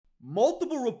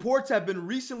Multiple reports have been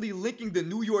recently linking the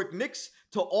New York Knicks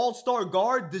to all-star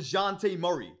guard DeJounte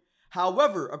Murray.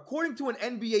 However, according to an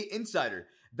NBA insider,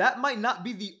 that might not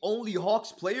be the only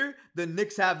Hawks player the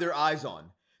Knicks have their eyes on.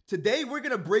 Today, we're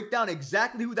going to break down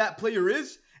exactly who that player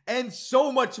is and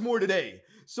so much more today.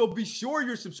 So be sure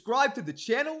you're subscribed to the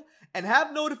channel and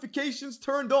have notifications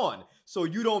turned on so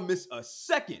you don't miss a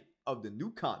second of the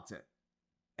new content.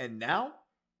 And now,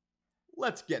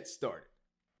 let's get started.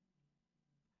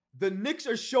 The Knicks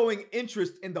are showing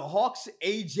interest in the Hawks'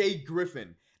 AJ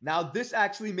Griffin. Now, this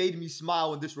actually made me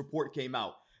smile when this report came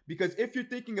out, because if you're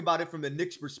thinking about it from the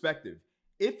Knicks' perspective,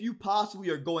 if you possibly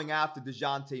are going after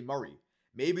DeJounte Murray,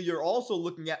 maybe you're also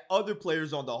looking at other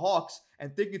players on the Hawks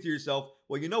and thinking to yourself,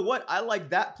 well, you know what? I like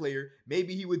that player.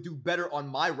 Maybe he would do better on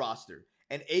my roster.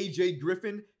 And AJ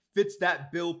Griffin fits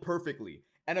that bill perfectly.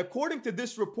 And according to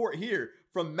this report here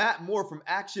from Matt Moore from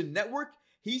Action Network,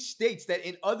 he states that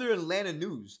in other Atlanta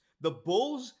news, the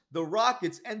Bulls, the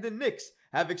Rockets, and the Knicks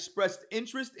have expressed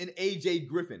interest in AJ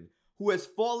Griffin, who has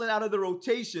fallen out of the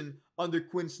rotation under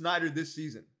Quinn Snyder this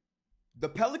season. The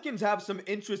Pelicans have some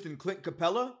interest in Clint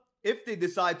Capella if they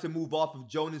decide to move off of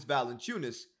Jonas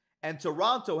Valanciunas, and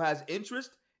Toronto has interest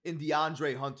in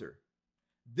DeAndre Hunter.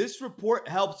 This report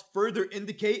helps further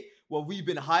indicate what we've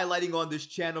been highlighting on this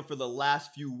channel for the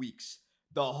last few weeks.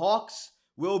 The Hawks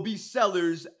will be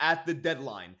sellers at the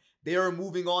deadline. They are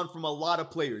moving on from a lot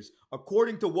of players.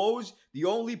 According to Woj, the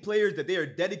only players that they are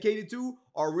dedicated to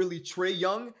are really Trae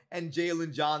Young and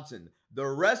Jalen Johnson. The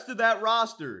rest of that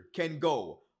roster can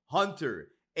go. Hunter,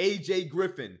 AJ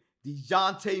Griffin,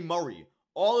 DeJounte Murray.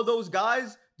 All of those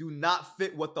guys do not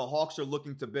fit what the Hawks are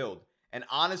looking to build. And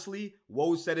honestly,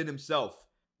 Woj said it himself.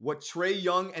 What Trae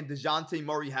Young and DeJounte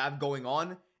Murray have going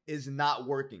on is not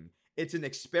working. It's an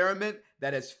experiment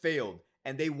that has failed,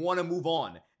 and they want to move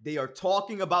on. They are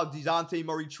talking about DeJounte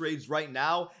Murray trades right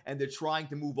now, and they're trying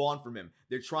to move on from him.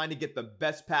 They're trying to get the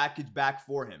best package back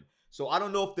for him. So I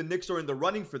don't know if the Knicks are in the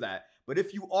running for that, but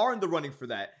if you are in the running for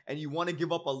that and you want to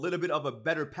give up a little bit of a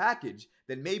better package,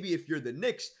 then maybe if you're the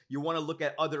Knicks, you want to look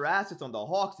at other assets on the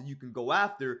Hawks that you can go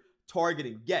after, target,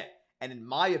 and get. And in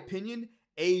my opinion,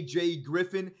 AJ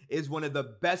Griffin is one of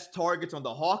the best targets on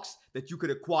the Hawks that you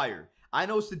could acquire. I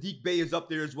know Saddiq Bey is up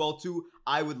there as well too.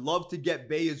 I would love to get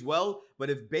Bey as well, but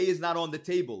if Bey is not on the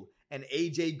table and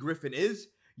AJ Griffin is,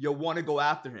 you'll want to go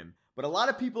after him. But a lot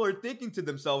of people are thinking to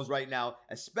themselves right now,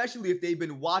 especially if they've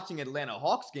been watching Atlanta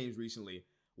Hawks games recently,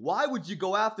 why would you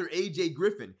go after AJ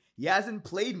Griffin? He hasn't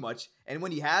played much, and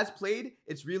when he has played,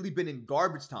 it's really been in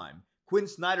garbage time. Quinn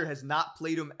Snyder has not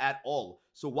played him at all,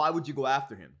 so why would you go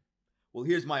after him? Well,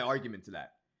 here's my argument to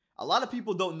that. A lot of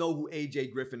people don't know who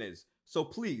AJ Griffin is. So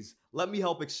please, let me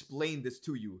help explain this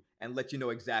to you and let you know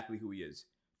exactly who he is.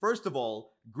 First of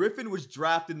all, Griffin was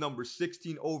drafted number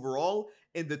 16 overall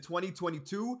in the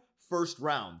 2022 first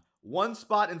round. One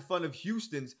spot in front of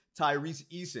Houston's Tyrese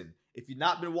Eason. If you've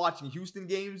not been watching Houston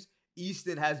games,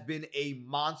 Easton has been a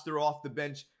monster off the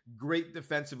bench, great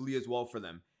defensively as well for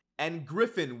them. And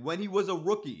Griffin, when he was a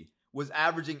rookie, was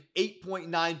averaging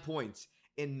 8.9 points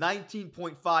in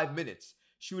 19.5 minutes.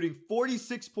 Shooting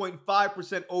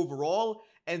 46.5% overall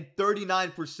and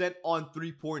 39% on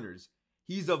three-pointers.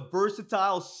 He's a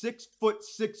versatile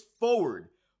 6'6" forward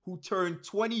who turned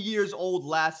 20 years old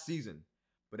last season.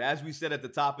 But as we said at the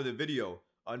top of the video,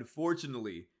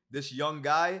 unfortunately, this young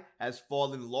guy has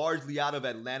fallen largely out of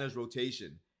Atlanta's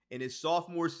rotation. In his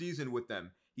sophomore season with them,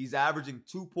 he's averaging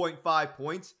 2.5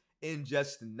 points in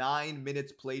just 9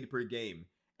 minutes played per game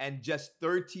and just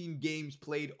 13 games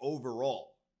played overall.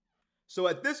 So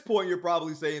at this point, you're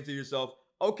probably saying to yourself,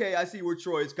 okay, I see where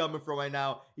Troy is coming from right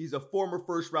now. He's a former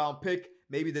first-round pick.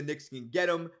 Maybe the Knicks can get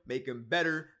him, make him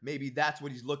better. Maybe that's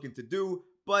what he's looking to do.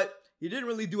 But he didn't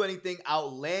really do anything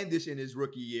outlandish in his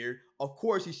rookie year. Of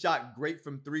course, he shot great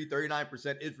from three.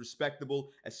 39% is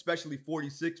respectable, especially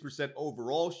 46%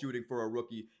 overall shooting for a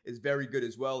rookie is very good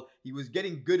as well. He was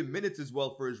getting good minutes as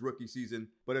well for his rookie season.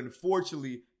 But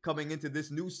unfortunately, coming into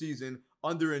this new season,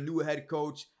 under a new head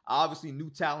coach, obviously new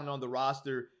talent on the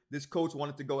roster, this coach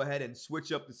wanted to go ahead and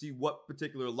switch up to see what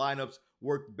particular lineups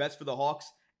worked best for the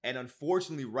Hawks. And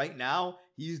unfortunately, right now,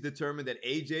 he's determined that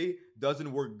AJ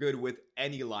doesn't work good with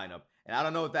any lineup. And I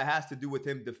don't know if that has to do with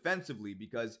him defensively,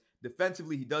 because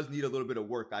defensively, he does need a little bit of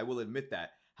work. I will admit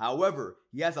that. However,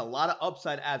 he has a lot of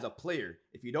upside as a player.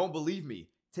 If you don't believe me,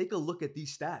 take a look at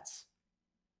these stats.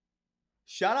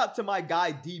 Shout out to my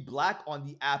guy D Black on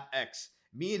the app X.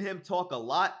 Me and him talk a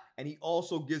lot, and he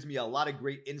also gives me a lot of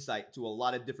great insight to a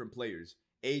lot of different players.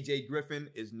 AJ Griffin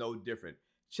is no different.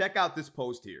 Check out this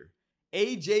post here.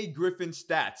 AJ Griffin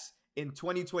stats in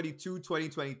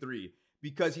 2022-2023.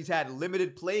 Because he's had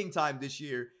limited playing time this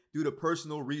year, due to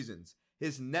personal reasons.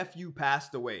 His nephew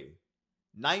passed away.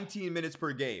 19 minutes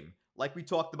per game, like we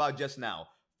talked about just now.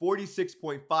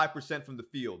 46.5% from the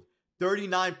field,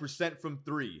 39% from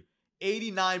three,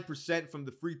 89% from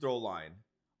the free throw line.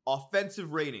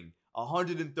 Offensive rating,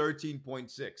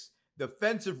 113.6.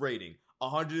 Defensive rating,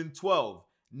 112.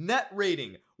 Net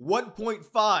rating,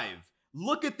 1.5.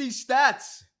 Look at these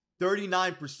stats.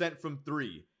 39% from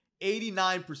three,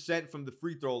 89% from the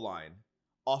free throw line.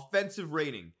 Offensive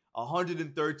rating,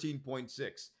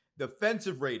 113.6.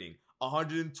 Defensive rating,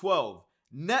 112.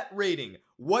 Net rating,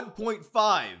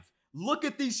 1.5. Look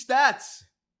at these stats.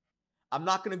 I'm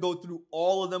not going to go through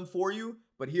all of them for you,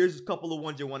 but here's a couple of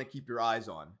ones you want to keep your eyes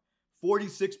on.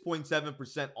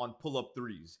 46.7% on pull-up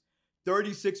threes.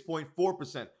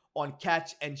 36.4% on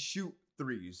catch and shoot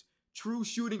threes. True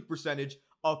shooting percentage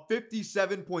of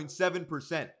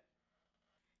 57.7%.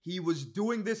 He was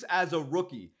doing this as a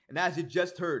rookie, and as you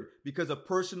just heard, because of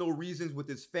personal reasons with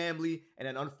his family and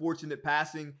an unfortunate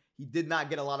passing, he did not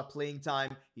get a lot of playing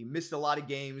time. He missed a lot of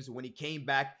games. When he came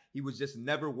back, he was just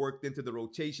never worked into the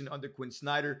rotation under Quinn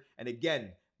Snyder. And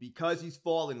again, because he's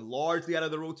fallen largely out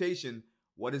of the rotation,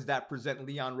 what does that present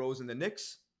Leon Rose and the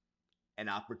Knicks? An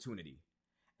opportunity.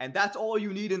 And that's all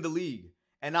you need in the league,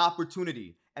 an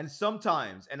opportunity. And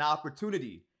sometimes an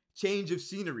opportunity, change of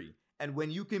scenery. And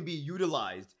when you can be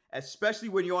utilized, especially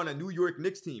when you're on a New York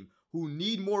Knicks team who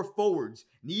need more forwards,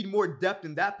 need more depth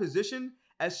in that position,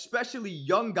 especially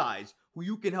young guys who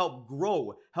you can help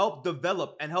grow, help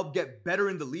develop, and help get better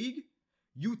in the league,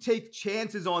 you take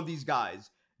chances on these guys.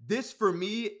 This, for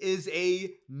me, is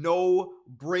a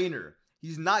no-brainer.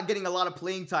 He's not getting a lot of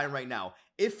playing time right now.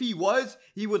 If he was,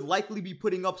 he would likely be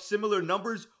putting up similar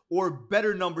numbers or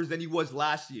better numbers than he was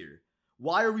last year.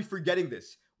 Why are we forgetting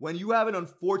this? When you have an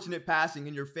unfortunate passing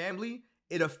in your family,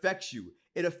 it affects you.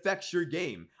 It affects your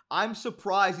game. I'm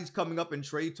surprised he's coming up in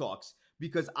trade talks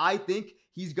because I think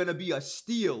he's going to be a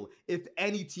steal if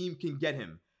any team can get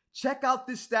him. Check out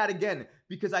this stat again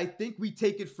because I think we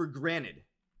take it for granted.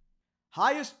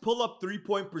 Highest pull-up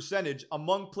three-point percentage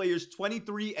among players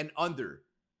 23 and under.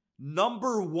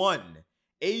 Number 1,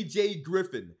 AJ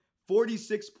Griffin,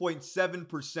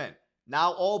 46.7%.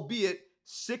 Now, albeit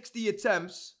 60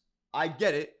 attempts, I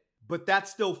get it, but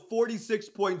that's still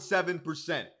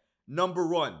 46.7%. Number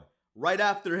 1. Right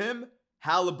after him,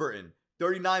 Halliburton,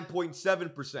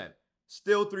 39.7%.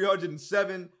 Still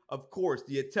 307. Of course,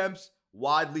 the attempts,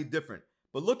 widely different.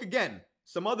 But look again,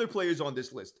 some other players on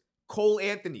this list. Cole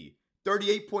Anthony,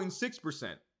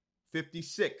 38.6%.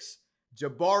 56.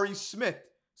 Jabari Smith,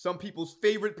 some people's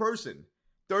favorite person,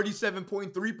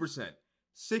 37.3%.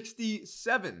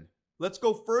 67. Let's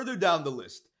go further down the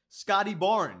list. Scotty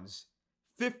Barnes,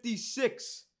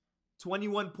 56,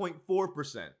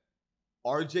 21.4%.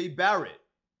 RJ Barrett,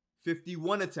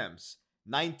 51 attempts,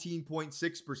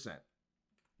 19.6%.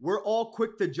 We're all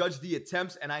quick to judge the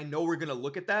attempts, and I know we're going to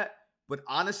look at that, but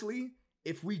honestly,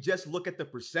 if we just look at the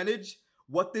percentage,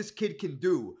 what this kid can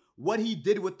do, what he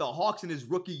did with the Hawks in his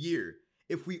rookie year,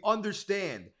 if we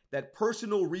understand that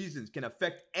personal reasons can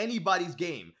affect anybody's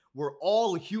game, we're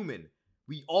all human.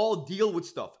 We all deal with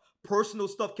stuff. Personal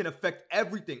stuff can affect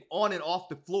everything on and off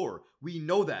the floor. We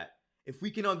know that. If we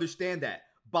can understand that,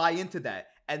 buy into that,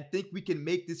 and think we can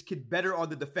make this kid better on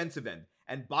the defensive end.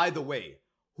 And by the way,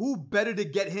 who better to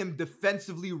get him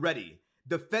defensively ready,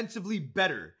 defensively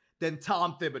better than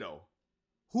Tom Thibodeau?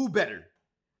 Who better?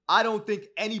 I don't think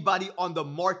anybody on the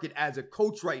market as a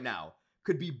coach right now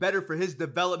could be better for his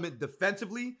development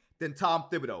defensively than Tom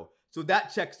Thibodeau. So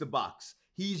that checks the box.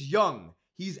 He's young.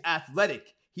 He's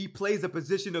athletic. He plays a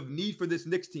position of need for this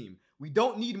Knicks team. We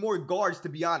don't need more guards, to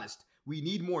be honest. We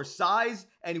need more size,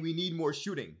 and we need more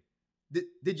shooting.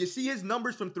 Did you see his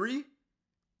numbers from three?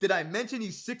 Did I mention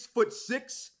he's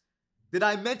 6'6"? Did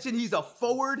I mention he's a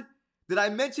forward? Did I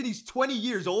mention he's 20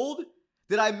 years old?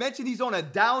 Did I mention he's on a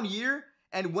down year?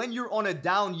 And when you're on a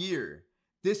down year,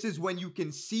 this is when you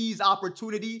can seize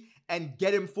opportunity and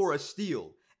get him for a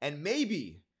steal. And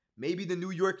maybe the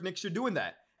New York Knicks are doing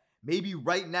that. Maybe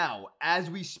right now, as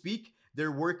we speak,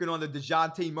 they're working on the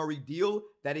DeJounte Murray deal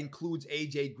that includes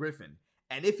AJ Griffin.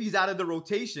 And if he's out of the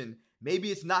rotation,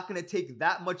 maybe it's not going to take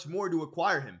that much more to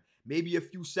acquire him. Maybe a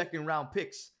few second-round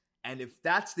picks. And if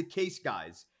that's the case,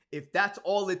 guys, if that's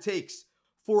all it takes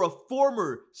for a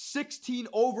former 16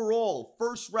 overall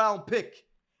first-round pick,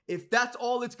 if that's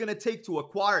all it's going to take to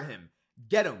acquire him,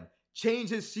 get him, change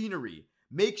his scenery,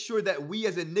 make sure that we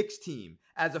as a Knicks team,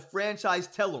 as a franchise,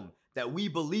 tell him that we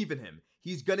believe in him.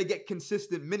 He's going to get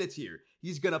consistent minutes here.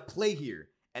 He's going to play here.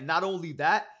 And not only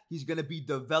that, he's going to be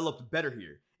developed better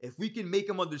here. If we can make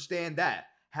him understand that,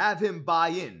 have him buy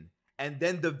in, and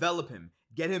then develop him,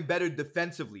 Get him better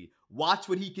defensively. Watch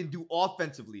what he can do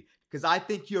offensively, because I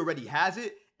think he already has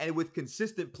it. And with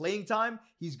consistent playing time,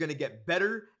 he's going to get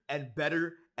better and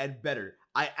better and better.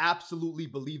 I absolutely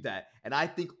believe that. And I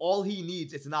think all he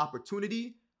needs is an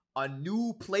opportunity, a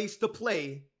new place to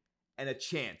play, and a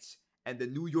chance. And the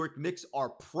New York Knicks are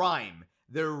prime.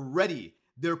 They're ready.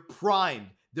 They're primed.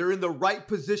 They're in the right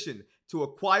position to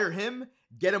acquire him,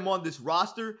 get him on this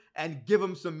roster, and give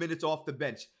him some minutes off the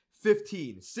bench.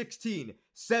 15, 16,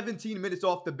 17 minutes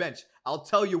off the bench. I'll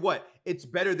tell you what, it's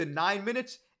better than 9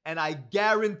 minutes, and I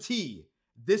guarantee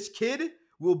this kid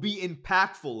will be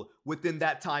impactful within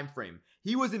that time frame.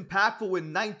 He was impactful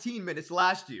in 19 minutes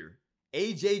last year.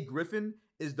 AJ Griffin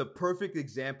is the perfect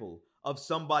example of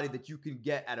somebody that you can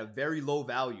get at a very low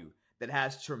value that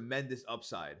has tremendous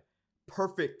upside.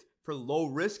 Perfect for low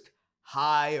risk,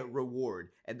 high reward.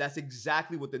 And that's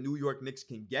exactly what the New York Knicks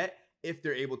can get if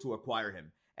they're able to acquire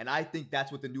him. And I think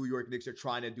that's what the New York Knicks are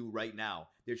trying to do right now.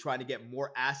 They're trying to get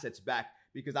more assets back,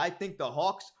 because I think the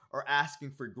Hawks are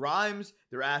asking for Grimes,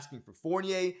 they're asking for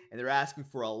Fournier, and they're asking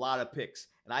for a lot of picks.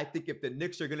 And I think if the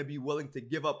Knicks are going to be willing to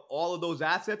give up all of those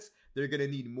assets, they're going to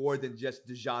need more than just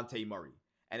DeJounte Murray.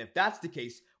 And if that's the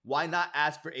case, why not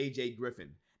ask for AJ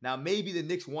Griffin? Now, maybe the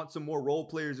Knicks want some more role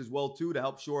players as well, too, to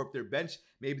help shore up their bench.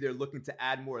 Maybe they're looking to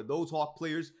add more of those Hawk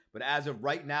players. But as of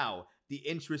right now, the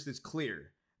interest is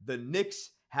clear. The Knicks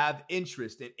have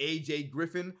interest in AJ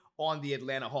Griffin on the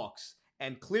Atlanta Hawks.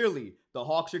 And clearly, the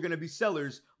Hawks are going to be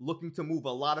sellers looking to move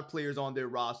a lot of players on their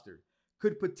roster.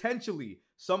 Could potentially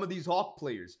some of these Hawk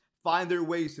players find their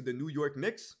ways to the New York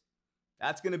Knicks?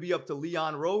 That's going to be up to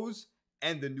Leon Rose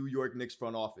and the New York Knicks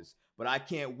front office. But I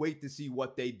can't wait to see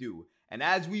what they do. And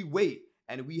as we wait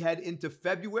and we head into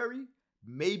February,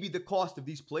 maybe the cost of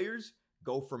these players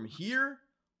go from here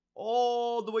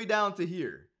all the way down to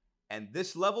here. And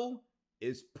this level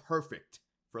is perfect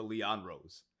for Leon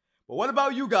Rose. But what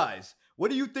about you guys? What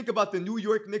do you think about the New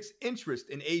York Knicks' interest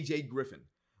in AJ Griffin?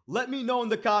 Let me know in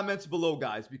the comments below,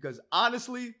 guys, because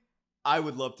honestly, I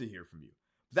would love to hear from you.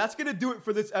 That's going to do it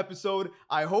for this episode.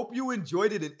 I hope you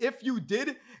enjoyed it. And if you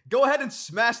did, go ahead and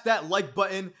smash that like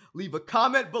button, leave a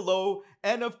comment below,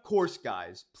 and of course,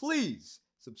 guys, please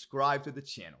subscribe to the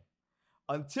channel.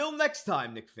 Until next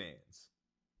time, Knicks fans.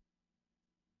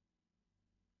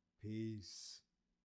 Peace.